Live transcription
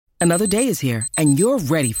Another day is here, and you're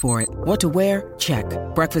ready for it. What to wear? Check.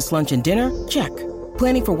 Breakfast, lunch, and dinner? Check.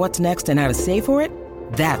 Planning for what's next and how to save for it?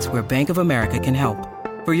 That's where Bank of America can help.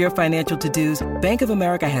 For your financial to-dos, Bank of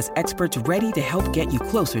America has experts ready to help get you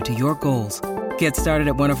closer to your goals. Get started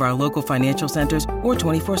at one of our local financial centers or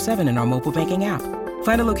 24/7 in our mobile banking app.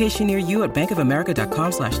 Find a location near you at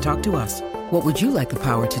bankofamerica.com/talktous. What would you like the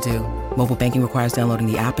power to do? Mobile banking requires downloading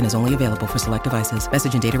the app and is only available for select devices.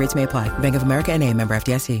 Message and data rates may apply. Bank of America N.A., member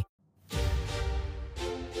FDIC.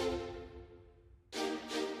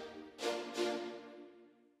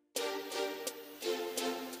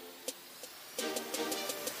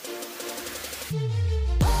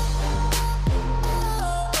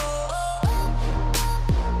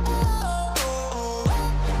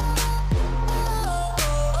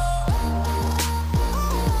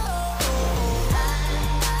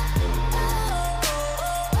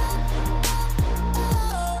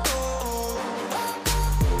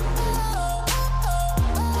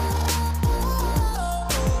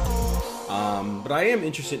 But I am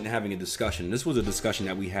interested in having a discussion. This was a discussion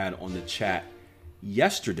that we had on the chat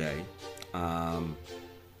yesterday,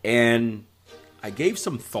 and I gave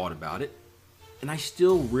some thought about it, and I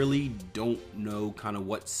still really don't know kind of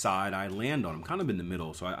what side I land on. I'm kind of in the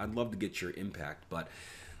middle, so I'd love to get your impact. But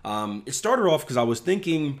it started off because I was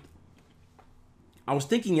thinking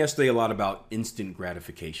yesterday a lot about instant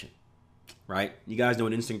gratification, right? You guys know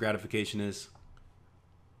what instant gratification is?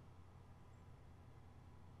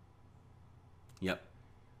 Yep.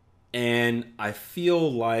 And I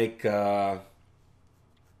feel like the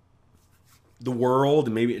world,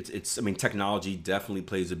 and maybe I mean, technology definitely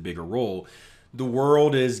plays a bigger role. The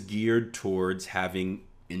world is geared towards having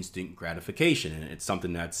instant gratification, and it's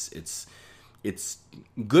something that's it's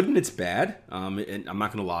good and it's bad. And I'm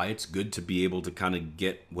not gonna lie, it's good to be able to kind of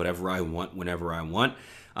get whatever I want whenever I want.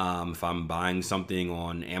 If I'm buying something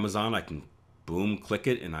on Amazon, I can boom, click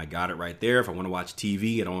it, and I got it right there. If I want to watch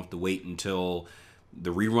TV, I don't have to wait until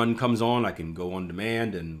the rerun comes on. I can go on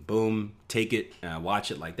demand and boom, take it and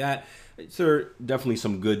watch it like that. So there are definitely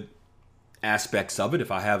some good aspects of it.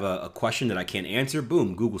 If I have a question that I can't answer,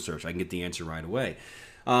 boom, Google search. I can get the answer right away.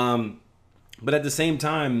 But at the same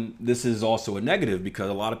time, this is also a negative because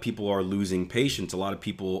a lot of people are losing patience. A lot of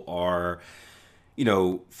people are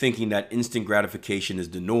thinking that instant gratification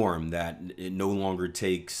is the norm, that it no longer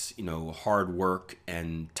takes, hard work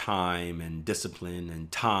and time and discipline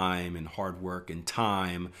and time and hard work and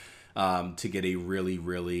time to get a really,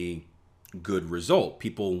 really good result.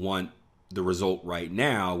 People want the result right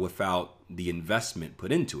now without the investment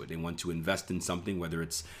put into it. They want to invest in something, whether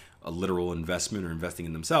it's a literal investment or investing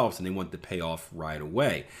in themselves, and they want the payoff right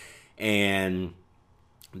away. And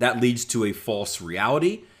that leads to a false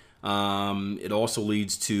reality. It also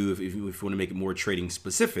leads to, if you want to make it more trading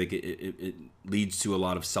specific, it leads to a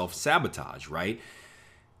lot of self-sabotage, right?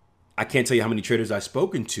 I can't tell you how many traders I've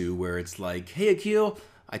spoken to where it's like, hey, Akil,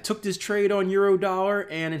 I took this trade on Eurodollar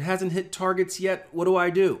and it hasn't hit targets yet. What do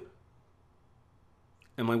I do?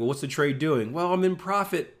 I'm like, well, what's the trade doing? Well, I'm in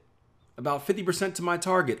profit about 50% to my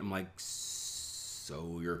target. I'm like,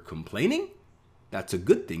 so you're complaining? That's a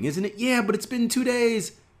good thing, isn't it? Yeah, but it's been 2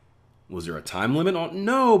 days. Was there a time limit on?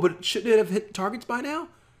 No, but shouldn't it have hit targets by now?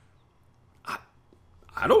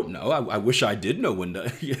 I don't know. I wish I did know when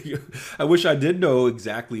I wish I did know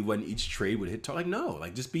exactly when each trade would hit target. Like, no,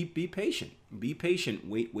 like just be patient. Be patient.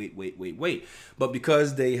 Wait. But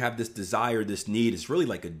because they have this desire, this need, it's really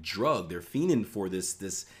like a drug. They're fiending for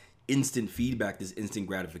this instant feedback, this instant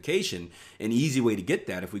gratification. An easy way to get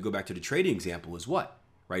that, if we go back to the trading example, is what?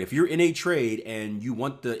 Right? If you're in a trade and you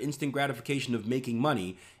want the instant gratification of making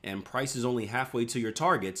money and price is only halfway to your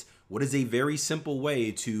targets, what is a very simple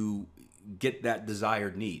way to get that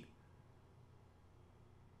desired need?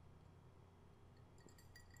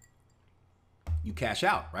 You cash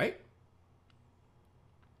out, right?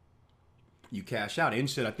 You cash out. And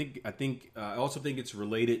said, I also think it's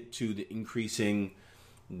related to the increasing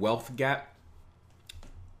wealth gap.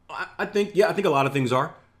 I think a lot of things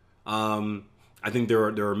are. I think there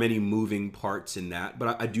are many moving parts in that,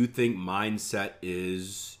 but I do think mindset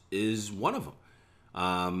is one of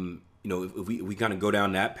them. If we kind of go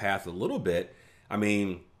down that path a little bit, I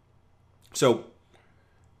mean, so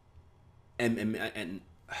and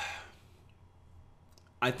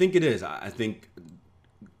I think it is. I think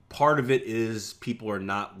part of it is people are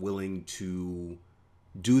not willing to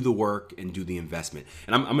do the work and do the investment.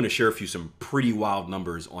 And I'm going to share some pretty wild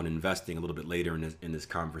numbers on investing a little bit later in this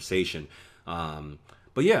conversation.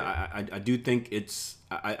 But yeah, I do think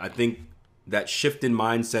I think that shift in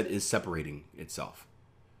mindset is separating itself,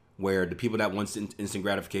 where the people that want instant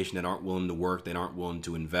gratification, that aren't willing to work, that aren't willing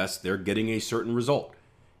to invest, they're getting a certain result.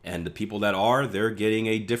 And the people that are, they're getting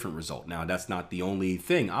a different result. Now, that's not the only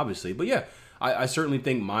thing, obviously. But yeah, I certainly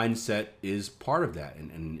think mindset is part of that.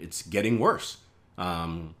 And it's getting worse.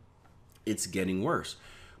 It's getting worse.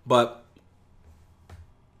 But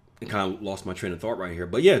I kind of lost my train of thought right here.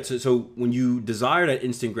 But yeah, so when you desire that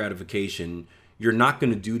instant gratification, you're not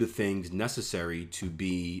going to do the things necessary to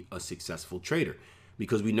be a successful trader.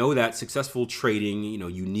 Because we know that successful trading,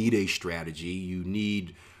 you need a strategy, you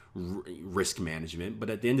need risk management, but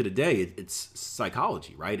at the end of the day, it's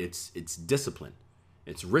psychology, right? It's discipline,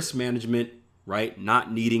 it's risk management, right?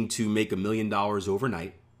 Not needing to make $1 million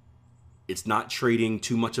overnight. It's not trading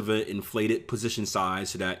too much of an inflated position size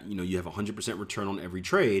so that you have 100% return on every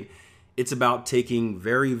trade. It's about taking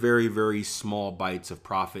very, very, very small bites of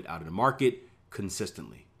profit out of the market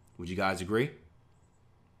consistently. Would you guys agree?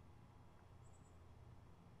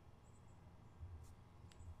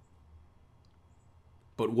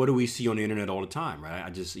 But what do we see on the internet all the time, right? I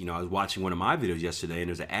was watching one of my videos yesterday, and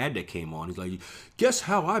there's an ad that came on. He's like, "Guess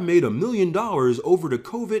how I made $1 million over the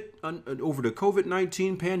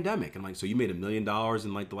COVID-19 pandemic?" And I'm like, "So you made $1 million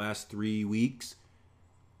in like the last 3 weeks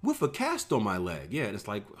with a cast on my leg?" Yeah, and it's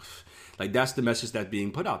like that's the message that's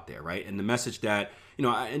being put out there, right? And the message that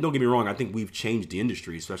and don't get me wrong, I think we've changed the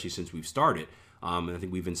industry, especially since we've started. And I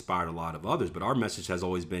think we've inspired a lot of others. But our message has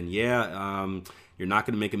always been, you're not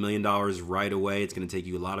going to make $1 million right away. It's going to take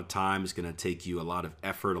you a lot of time. It's going to take you a lot of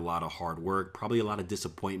effort, a lot of hard work, probably a lot of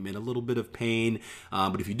disappointment, a little bit of pain.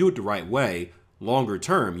 But if you do it the right way, longer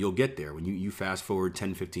term, you'll get there. When you fast forward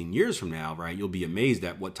 10, 15 years from now, right, you'll be amazed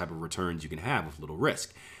at what type of returns you can have with little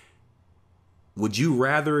risk. Would you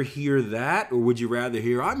rather hear that, or would you rather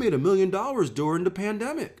hear, I made $1 million during the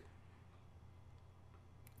pandemic?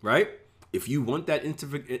 Right? If you want that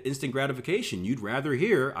instant gratification, you'd rather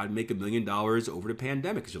hear, I'd make $1 million over the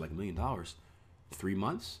pandemic, because you're like, $1 million, 3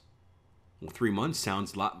 months? Well, 3 months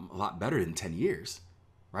sounds a lot better than 10 years,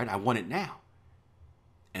 right? I want it now.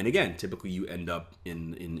 And again, typically you end up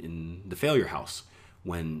in the failure house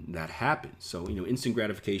when that happens. So, instant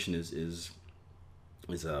gratification is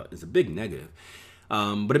a big negative.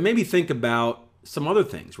 But it made me think about some other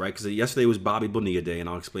things, right? Because yesterday was Bobby Bonilla Day, and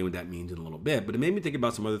I'll explain what that means in a little bit. But it made me think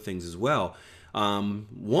about some other things as well.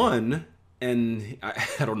 One, and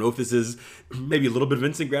I don't know if this is maybe a little bit of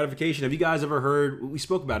instant gratification. Have you guys ever heard, we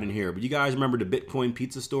spoke about it in here, but you guys remember the Bitcoin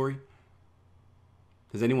pizza story?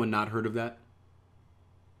 Has anyone not heard of that?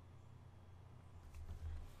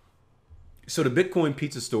 So the Bitcoin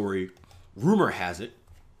pizza story, rumor has it,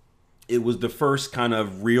 it was the first kind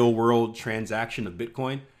of real world transaction of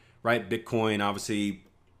Bitcoin. Right, Bitcoin, obviously,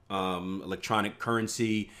 electronic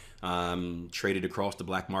currency, traded across the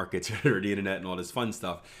black markets or the internet and all this fun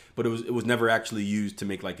stuff. But it was never actually used to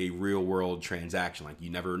make like a real world transaction. Like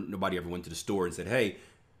nobody ever went to the store and said, "Hey,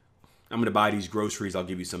 I'm going to buy these groceries. I'll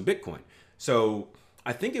give you some Bitcoin." So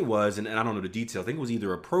I think it was, and I don't know the detail. I think it was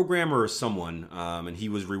either a programmer or someone, and he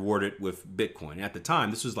was rewarded with Bitcoin. And at the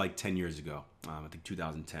time, this was like 10 years ago. I think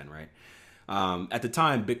 2010, right? At the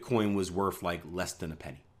time, Bitcoin was worth like less than a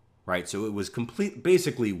penny. Right, so it was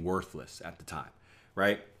basically worthless at the time,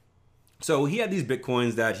 right? So he had these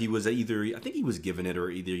Bitcoins that he was I think he was given it,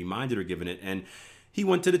 or either he mined it or given it, and he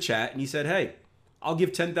went to the chat and he said, "Hey, I'll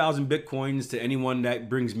give 10,000 Bitcoins to anyone that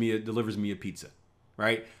delivers me a pizza,"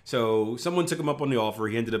 right? So someone took him up on the offer.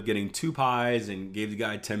 He ended up getting 2 pies and gave the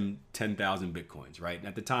guy 10,000 Bitcoins, right? And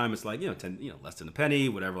at the time, it's like less than a penny,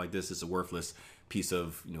 whatever like this. It's a worthless piece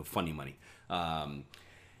of funny money.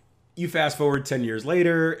 You fast forward 10 years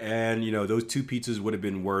later, and those 2 pizzas would have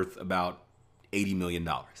been worth about $80 million,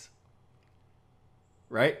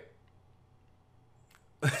 right?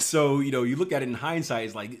 So you look at it in hindsight,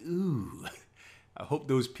 it's like, ooh, I hope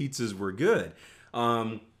those pizzas were good.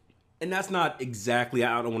 And that's not exactly,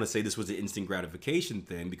 I don't want to say this was an instant gratification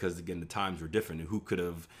thing, because again, the times were different. And who could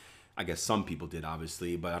have, I guess some people did,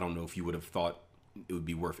 obviously, but I don't know if you would have thought it would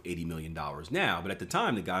be worth $80 million now. But at the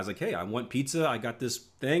time, the guy's like, "Hey, I want pizza. I got this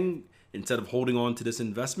thing. Instead of holding on to this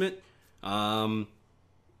investment, I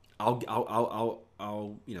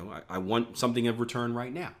want something of return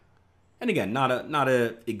right now." And again, not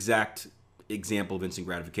a exact example of instant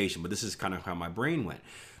gratification, but this is kind of how my brain went.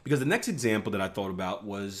 Because the next example that I thought about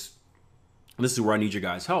was, and this is where I need your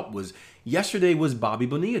guys' help, was yesterday was Bobby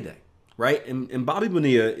Bonilla Day. Right? And Bobby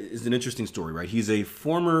Bonilla is an interesting story, right? He's a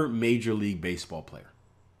former Major League Baseball player,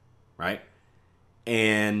 right?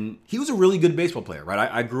 And he was a really good baseball player,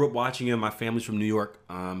 right? I grew up watching him. My family's from New York,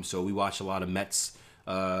 so we watched a lot of Mets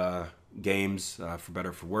games, for better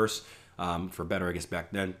or for worse. For better, I guess,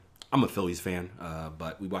 back then. I'm a Phillies fan,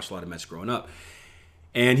 but we watched a lot of Mets growing up.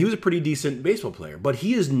 And he was a pretty decent baseball player. But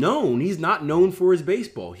he's not known for his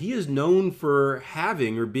baseball. He is known for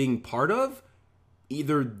having or being part of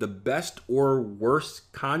either the best or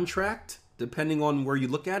worst contract, depending on where you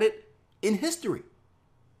look at it, in history.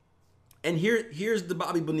 And here's the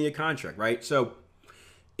Bobby Bonilla contract, right? So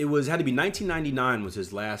it had to be 1999 was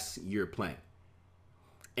his last year playing.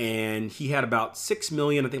 And he had about $6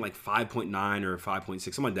 million, I think like 5.9 or 5.6,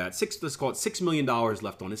 something like that. Let's call it $6 million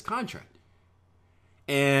left on his contract.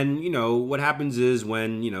 And, what happens is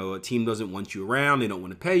when, a team doesn't want you around, they don't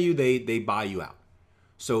want to pay you, they buy you out.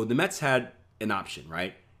 So the Mets had an option,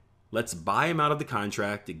 right? Let's buy him out of the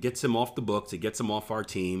contract. It gets him off the books. It gets him off our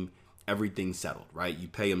team. Everything's settled, right? You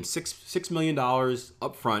pay him $6 million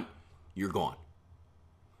up front, you're gone.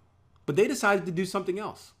 But they decided to do something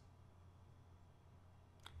else.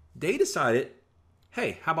 They decided,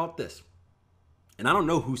 hey, how about this? And I don't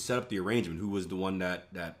know who set up the arrangement, who was the one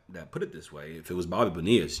that put it this way. If it was Bobby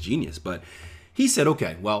Bonilla, it's genius. But he said,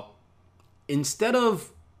 okay, well, instead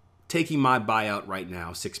of taking my buyout right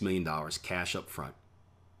now, $6 million cash up front,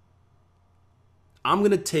 I'm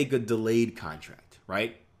going to take a delayed contract,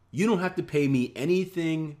 right? You don't have to pay me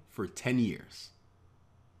anything for 10 years.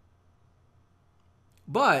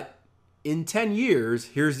 But in 10 years,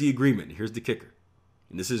 here's the agreement. Here's the kicker.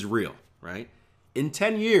 And this is real, right? In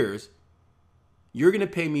 10 years, you're going to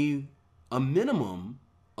pay me a minimum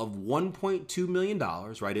of $1.2 million,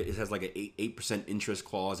 right? It has like an 8% interest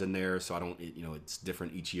clause in there. So it's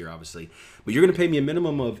different each year, obviously. But you're going to pay me a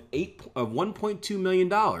minimum of $1.2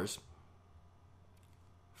 million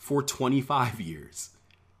for 25 years.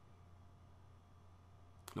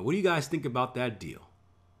 Now, what do you guys think about that deal?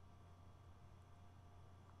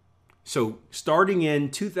 So starting in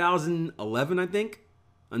 2011, I think,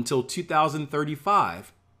 until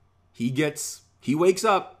 2035, he wakes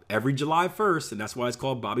up every July 1st, and that's why it's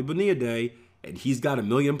called Bobby Bonilla Day, and he's got $1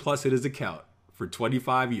 million plus in his account for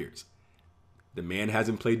 25 years. The man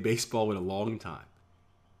hasn't played baseball in a long time.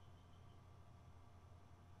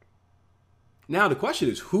 Now the question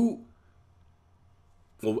is who.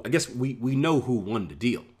 Well, I guess we know who won the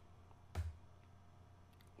deal.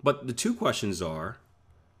 But the two questions are,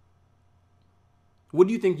 what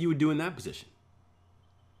do you think you would do in that position?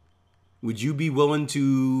 Would you be willing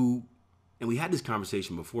to, and we had this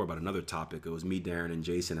conversation before about another topic. It was me, Darren, and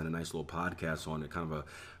Jason had a nice little podcast on it, kind of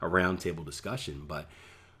a roundtable discussion. But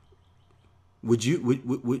would you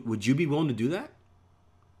be willing to do that?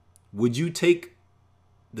 Would you take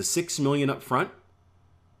the $6 million up front?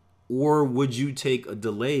 Or would you take a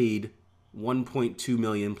delayed $1.2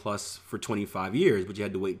 million plus for 25 years, but you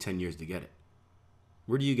had to wait 10 years to get it?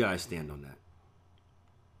 Where do you guys stand on that?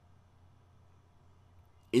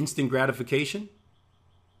 Instant gratification?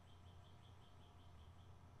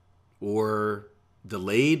 Or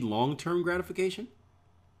delayed long-term gratification?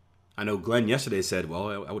 I know Glenn yesterday said,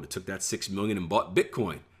 well, I would have took that $6 million and bought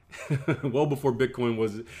Bitcoin. Well before Bitcoin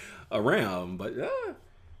was around, but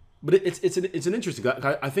it's an interesting.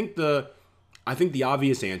 I think the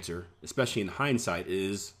obvious answer, especially in hindsight,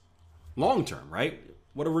 is long term, right?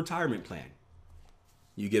 What a retirement plan.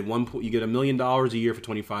 You get $1 million a year for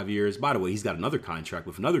 25 years. By the way, he's got another contract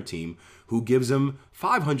with another team who gives him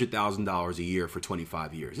 $500,000 a year for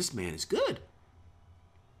 25 years. This man is good.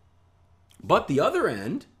 But the other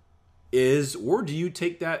end is, or do you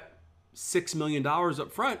take that $6 million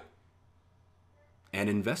up front and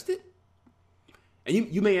invest it? And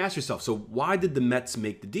you may ask yourself, so why did the Mets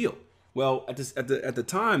make the deal? Well, at the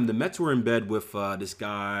time, the Mets were in bed with this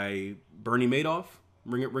guy, Bernie Madoff.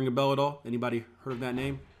 Ring a bell at all? Anybody heard of that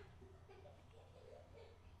name?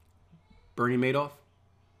 Bernie Madoff?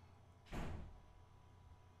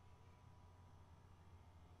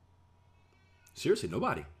 Seriously,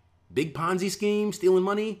 nobody. Big Ponzi scheme, stealing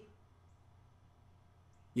money.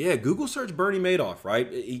 Yeah, Google search Bernie Madoff,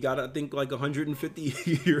 right? He got, I think, like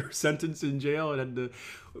 150-year sentence in jail and had the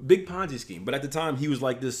big Ponzi scheme. But at the time, he was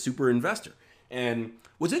like this super investor. And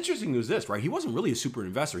what's interesting was this, right? He wasn't really a super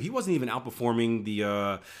investor. He wasn't even outperforming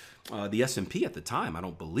the S&P at the time, I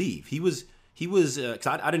don't believe. He was. Cause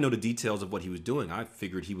I didn't know the details of what he was doing. I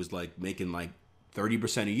figured he was like making like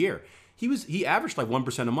 30% a year. He averaged like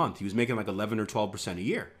 1% a month. He was making like 11 or 12% a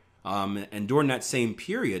year. And during that same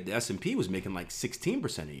period, the S&P was making like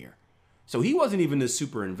 16% a year. So he wasn't even a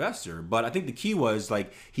super investor. But I think the key was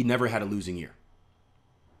like he never had a losing year.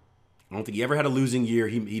 I don't think he ever had a losing year.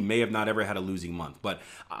 He may have not ever had a losing month. But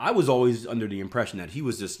I was always under the impression that he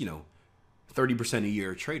was just, 30% a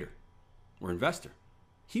year trader or investor.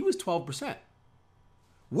 He was 12%.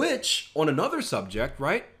 Which, on another subject,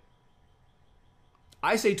 right?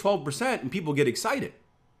 I say 12% and people get excited.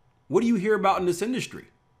 What do you hear about in this industry?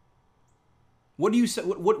 What do you say?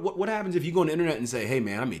 What happens if you go on the internet and say, "Hey,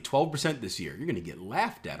 man, I made 12% this year"? You're going to get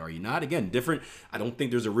laughed at, are you not? Again, different. I don't think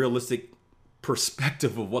there's a realistic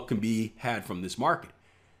perspective of what can be had from this market.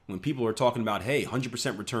 When people are talking about, hey,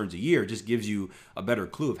 100% returns a year, it just gives you a better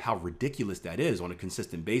clue of how ridiculous that is on a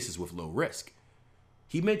consistent basis with low risk.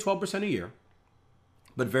 He made 12% a year,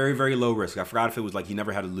 but very, very low risk. I forgot if it was like he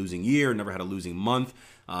never had a losing year, never had a losing month.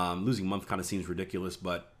 Losing month kind of seems ridiculous,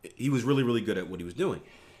 but he was really, really good at what he was doing.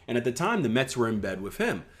 And at the time, the Mets were in bed with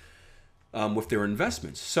him, with their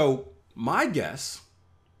investments. So my guess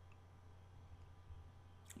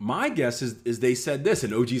is they said this,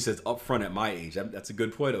 and OG says upfront at my age. That's a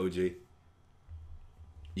good point, OG.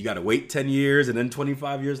 You got to wait 10 years and then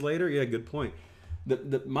 25 years later? Yeah, good point.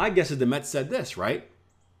 My guess is the Mets said this, right?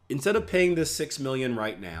 Instead of paying this $6 million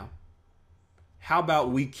right now, how about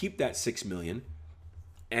we keep that $6 million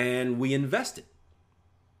and we invest it?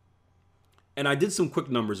 And I did some quick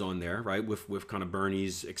numbers on there, right, with kind of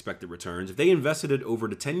Bernie's expected returns. If they invested it over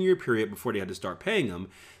the 10-year period before they had to start paying them,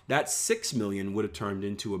 that $6 million would have turned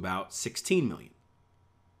into about $16 million.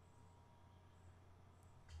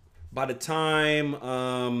 By the time,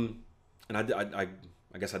 and I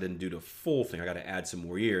guess I didn't do the full thing. I got to add some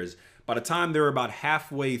more years. By the time they were about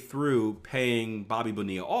halfway through paying Bobby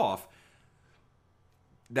Bonilla off,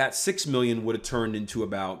 that $6 million would have turned into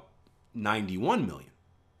about $91 million.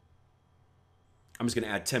 I'm just going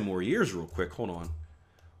to add 10 more years real quick. Hold on.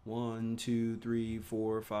 1, 2, 3,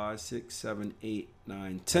 4, 5, 6, 7, 8,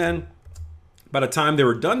 9, 10. By the time they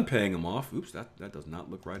were done paying him off, oops, that does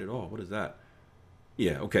not look right at all. What is that?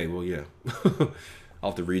 Yeah, okay, well, yeah.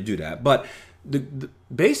 I'll have to redo that. But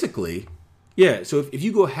basically, yeah, so if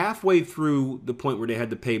you go halfway through the point where they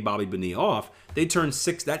had to pay Bobby Bonilla off, they turned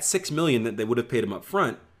that $6 million that they would have paid him up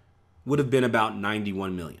front would have been about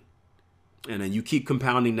 $91 million. And then you keep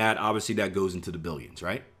compounding that, obviously that goes into the billions,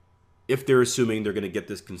 right? If they're assuming they're going to get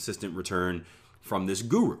this consistent return from this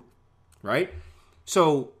guru, right?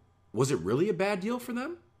 So was it really a bad deal for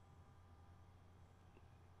them?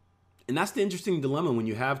 And that's the interesting dilemma when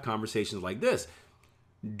you have conversations like this.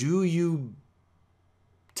 Do you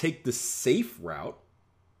take the safe route?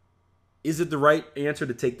 Is it the right answer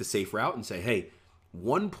to take the safe route and say, hey,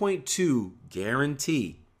 1.2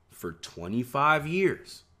 guarantee for 25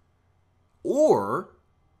 years? Or,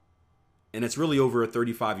 and it's really over a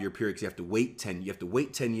 35-year period because you have to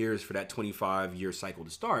wait 10 years for that 25-year cycle to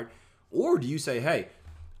start. Or do you say, hey,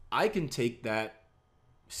 I can take that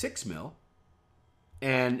 $6 million,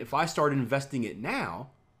 and if I start investing it now,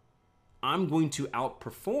 I'm going to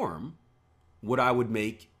outperform what I would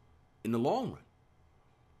make in the long run.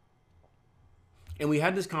 And we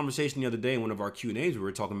had this conversation the other day in one of our Q&As. We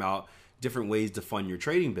were talking about different ways to fund your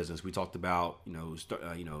trading business. We talked about,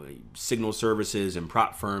 signal services and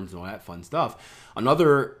prop firms and all that fun stuff.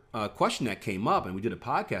 Another question that came up, and we did a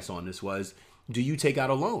podcast on this, was, do you take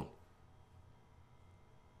out a loan?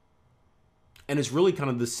 And it's really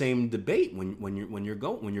kind of the same debate when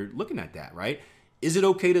you're looking at that, right? Is it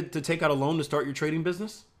okay to take out a loan to start your trading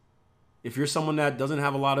business? If you're someone that doesn't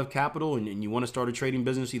have a lot of capital and you want to start a trading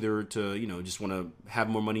business, either to, just want to have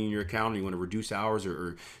more money in your account, or you want to reduce hours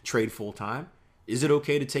or trade full time, is it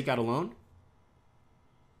okay to take out a loan?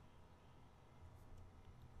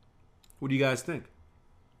 What do you guys think?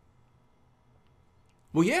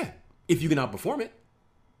 Well, yeah, if you can outperform it.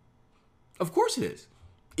 Of course it is.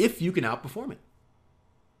 If you can outperform it.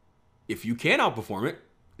 If you can't outperform it,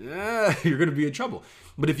 you're going to be in trouble.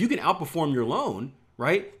 But if you can outperform your loan,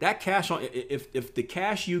 right? That cash, if the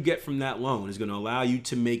cash you get from that loan is going to allow you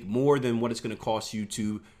to make more than what it's going to cost you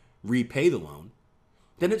to repay the loan,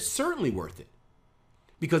 then it's certainly worth it.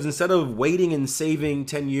 Because instead of waiting and saving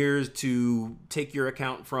 10 years to take your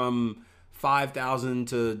account from 5,000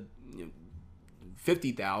 to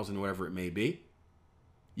 50,000, whatever it may be,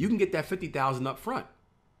 you can get that 50,000 up front.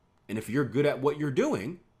 And if you're good at what you're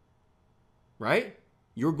doing, right?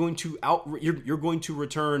 You're going to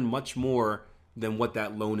return much more than what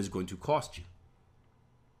that loan is going to cost you.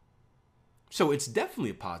 So it's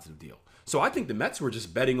definitely a positive deal. So I think the Mets were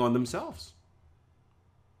just betting on themselves.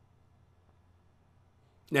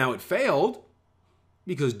 Now it failed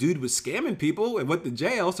because dude was scamming people and went to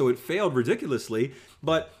jail, so it failed ridiculously.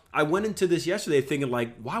 But I went into this yesterday thinking,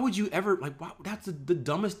 like, why would you ever, like, wow, that's the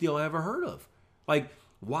dumbest deal I ever heard of. Like,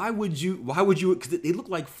 why would you, because they look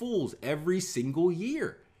like fools every single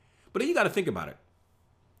year. But then you got to think about it.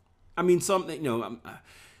 I mean,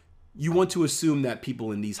 you want to assume that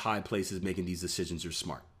people in these high places making these decisions are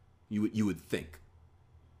smart. You would think.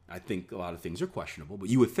 I think a lot of things are questionable, but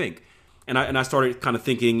you would think. And I started kind of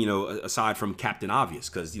thinking, aside from Captain Obvious,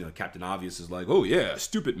 because, Captain Obvious is like, oh yeah,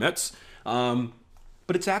 stupid Mets.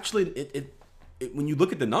 But it's actually, when you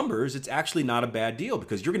look at the numbers, it's actually not a bad deal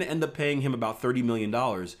because you're going to end up paying him about $30 million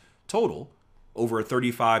total over a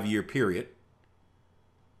 35-year period.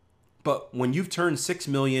 But when you've turned 6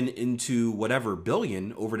 million into whatever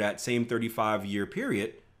billion over that same 35-year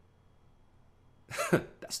period,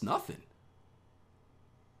 that's nothing.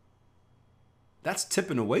 That's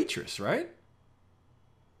tipping a waitress, right?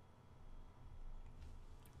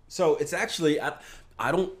 So it's actually,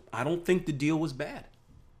 I don't think the deal was bad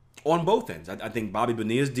on both ends. I think Bobby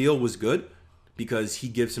Bonilla's deal was good because he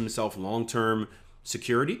gives himself long-term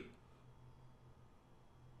security.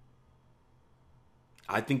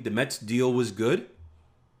 I think the Mets deal was good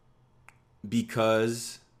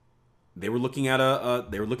because they were looking at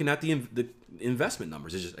the investment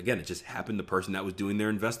numbers. It just happened the person that was doing their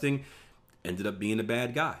investing ended up being a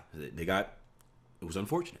bad guy. It was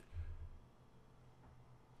unfortunate.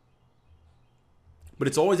 But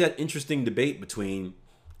it's always that interesting debate between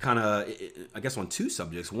kind of, I guess, on two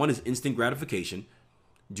subjects. One is instant gratification.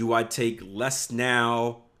 Do I take less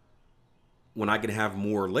now when I can have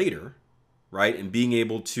more later, right? And being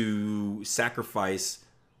able to sacrifice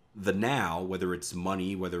the now, whether it's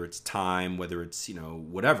money, whether it's time, whether it's,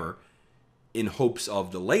 whatever, in hopes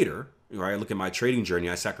of the later, right? I look at my trading journey.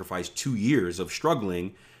 I sacrificed 2 years of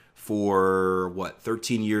struggling for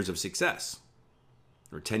 13 years of success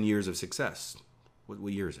or 10 years of success.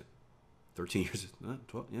 What year is it? 13 years,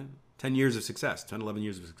 12, yeah. 10 years of success, 10, 11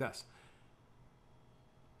 years of success.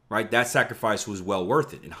 Right? That sacrifice was well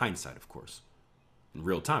worth it in hindsight, of course. In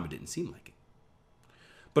real time, it didn't seem like it.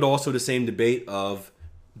 But also the same debate of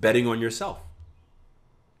betting on yourself.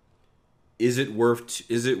 Is it worth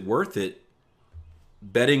it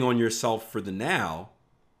betting on yourself for the now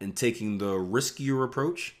and taking the riskier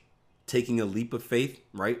approach, taking a leap of faith,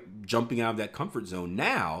 right? Jumping out of that comfort zone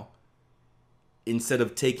now instead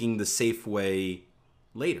of taking the safe way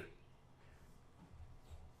later.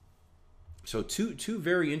 So two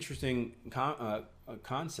very interesting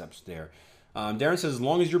concepts there. Darren says, as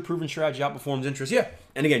long as your proven strategy outperforms interest, yeah.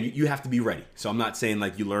 And again, you have to be ready. So I'm not saying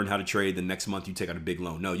like you learn how to trade the next month you take out a big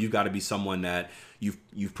loan. No, you've got to be someone that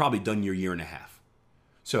you've probably done your year and a half.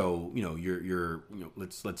 So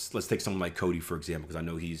let's take someone like Cody for example, because I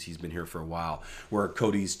know he's been here for a while, where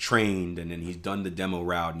Cody's trained and then he's done the demo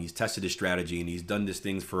route and he's tested his strategy and he's done these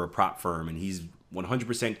things for a prop firm and he's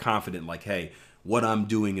 100% confident like, hey, what I'm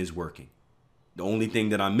doing is working. The only thing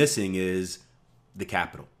that I'm missing is the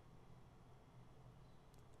capital.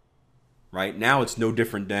 Right now, it's no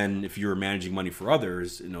different than if you're managing money for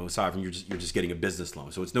others. Aside from you're just getting a business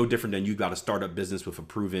loan. So it's no different than you got a startup business with a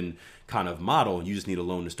proven kind of model, and you just need a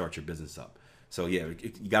loan to start your business up. So yeah,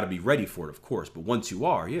 you got to be ready for it, of course. But once you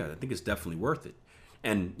are, yeah, I think it's definitely worth it.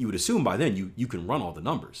 And you would assume by then you can run all the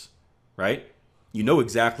numbers, right? You know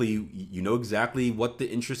exactly what the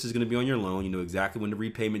interest is going to be on your loan. You know exactly when the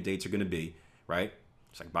repayment dates are going to be, right?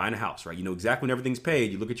 It's like buying a house, right? You know exactly when everything's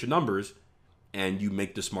paid. You look at your numbers, and you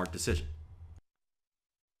make the smart decision.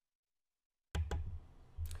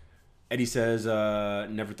 Eddie says,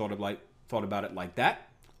 never thought about it like that.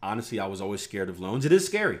 Honestly, I was always scared of loans. It is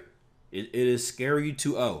scary. It is scary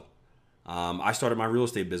to owe. I started my real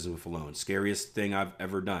estate business with a loan. Scariest thing I've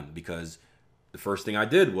ever done because the first thing I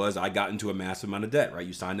did was I got into a massive amount of debt, right?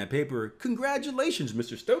 You signed that paper. Congratulations,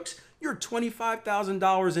 Mr. Stokes. You're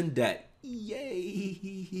 $25,000 in debt.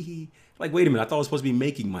 Yay. Like, wait a minute. I thought I was supposed to be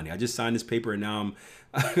making money. I just signed this paper and now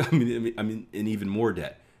I'm in even more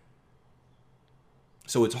debt.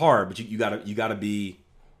 So it's hard, but you gotta be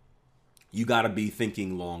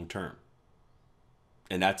thinking long term.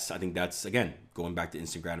 And I think that's again, going back to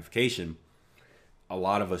instant gratification. A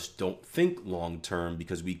lot of us don't think long term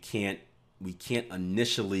because we can't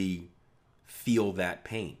initially feel that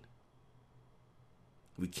pain.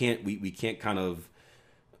 We can't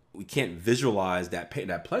visualize that pain,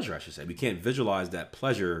 that pleasure, I should say. We can't visualize that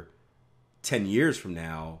pleasure 10 years from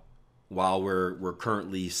now while we're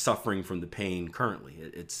currently suffering from the pain currently.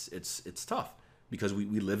 It's tough because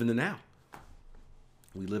we live in the now.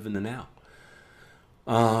 We live in the now.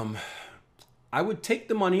 I would take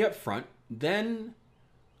the money up front, then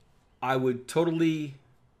I would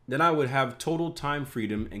have total time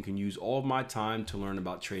freedom and can use all of my time to learn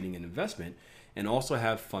about trading and investment and also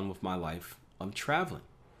have fun with my life of traveling.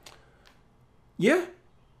 Yeah.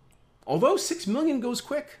 Although 6 million goes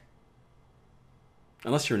quick.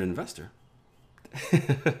 Unless you're an investor.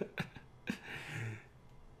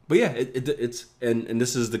 But yeah, it's and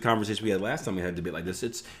this is the conversation we had last time we had a debate like this.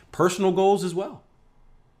 It's personal goals as well.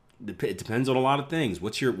 It depends on a lot of things.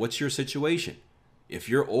 What's your situation? If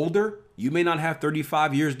you're older, you may not have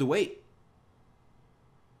 35 years to wait.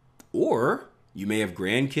 Or You may have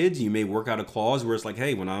grandkids. You may work out a clause where it's like,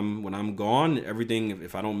 hey, when I'm gone, everything,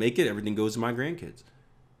 if I don't make it, everything goes to my grandkids.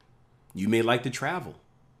 You may like to travel,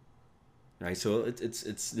 right? So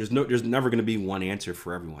there's never going to be one answer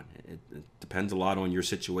for everyone. It depends a lot on your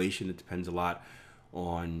situation. It depends a lot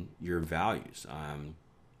on your values.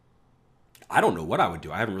 I don't know what I would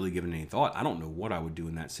do. I haven't really given any thought. I don't know what I would do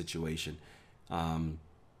in that situation.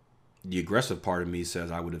 The aggressive part of me says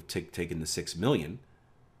I would have taken the $6 million.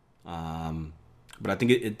 But I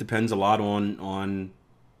think it depends a lot on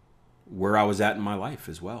where I was at in my life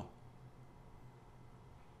as well.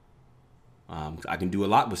 I can do a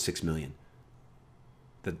lot with $6 million.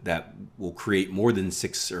 That will create more than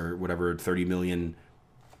 6 or whatever 30 million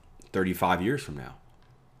 35 years from now.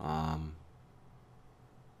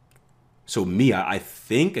 So me, I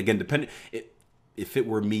think, again, if it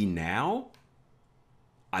were me now,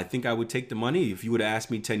 I think I would take the money. If you would have asked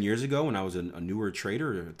me 10 years ago when I was a newer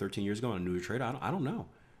trader, or 13 years ago, a newer trader, I don't know.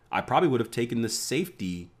 I probably would have taken the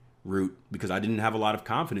safety route because I didn't have a lot of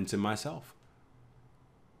confidence in myself.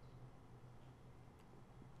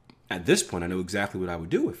 At this point, I know exactly what I would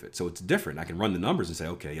do with it. So it's different. I can run the numbers and say,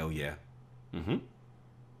 okay, oh yeah.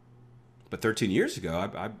 But 13 years ago,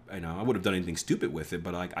 I would have done anything stupid with it,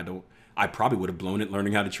 but I probably would have blown it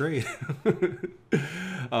learning how to trade.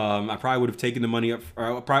 I probably would have taken the money up.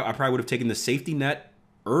 Or I probably would have taken the safety net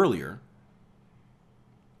earlier,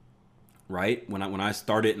 right? When I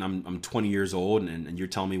started and I'm 20 years old, and you're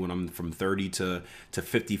telling me when I'm from 30 to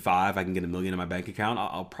 55, I can get $1 million in my bank account.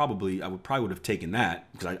 I would probably would have taken that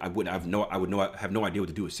because I would have no idea what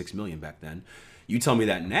to do with $6 million back then. You tell me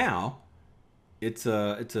that now, it's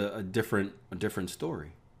a different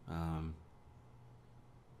story.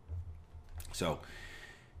 So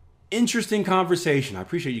interesting conversation. I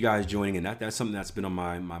appreciate you guys joining, and that's something that's been on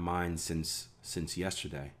my mind since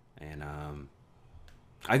yesterday. And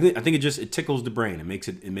I think it tickles the brain. It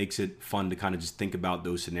makes it fun to kind of just think about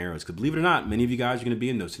those scenarios. Because believe it or not, many of you guys are going to be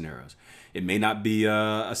in those scenarios. It may not be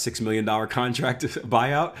a $6 million contract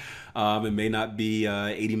buyout. It may not be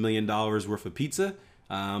 $80 million worth of pizza.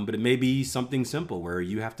 But it may be something simple where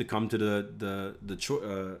you have to come to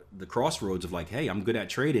the crossroads of like, hey, I'm good at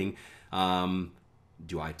trading.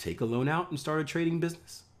 Do I take a loan out and start a trading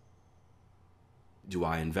business? Do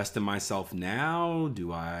I invest in myself now?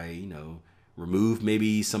 Do I, remove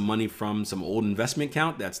maybe some money from some old investment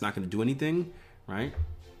account that's not going to do anything, right?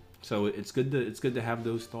 So it's good to have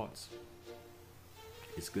those thoughts.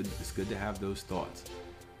 It's good to have those thoughts.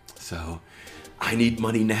 So I need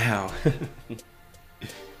money now.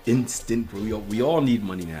 Instant. We all need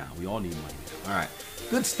money now. All right.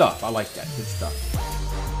 Good stuff. I like that. Good stuff.